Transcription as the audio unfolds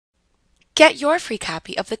Get your free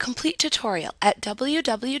copy of the complete tutorial at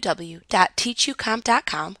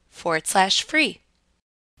www.teachucomp.com/free.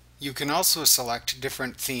 You can also select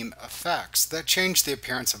different theme effects that change the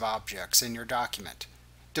appearance of objects in your document.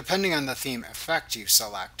 Depending on the theme effect you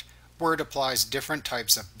select, Word applies different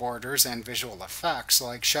types of borders and visual effects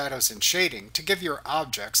like shadows and shading to give your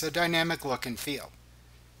objects a dynamic look and feel.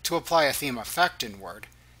 To apply a theme effect in Word,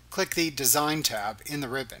 click the Design tab in the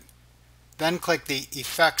ribbon. Then click the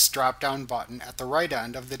Effects drop-down button at the right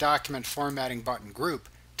end of the Document Formatting button group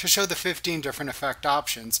to show the 15 different effect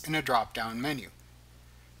options in a drop-down menu.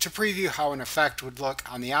 To preview how an effect would look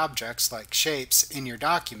on the objects, like shapes, in your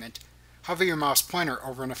document, hover your mouse pointer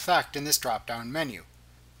over an effect in this drop-down menu.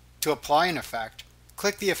 To apply an effect,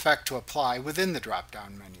 click the effect to apply within the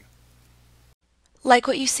drop-down menu. Like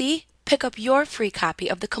what you see? Pick up your free copy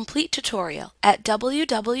of the complete tutorial at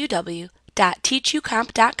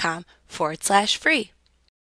www.teachucomp.com/free.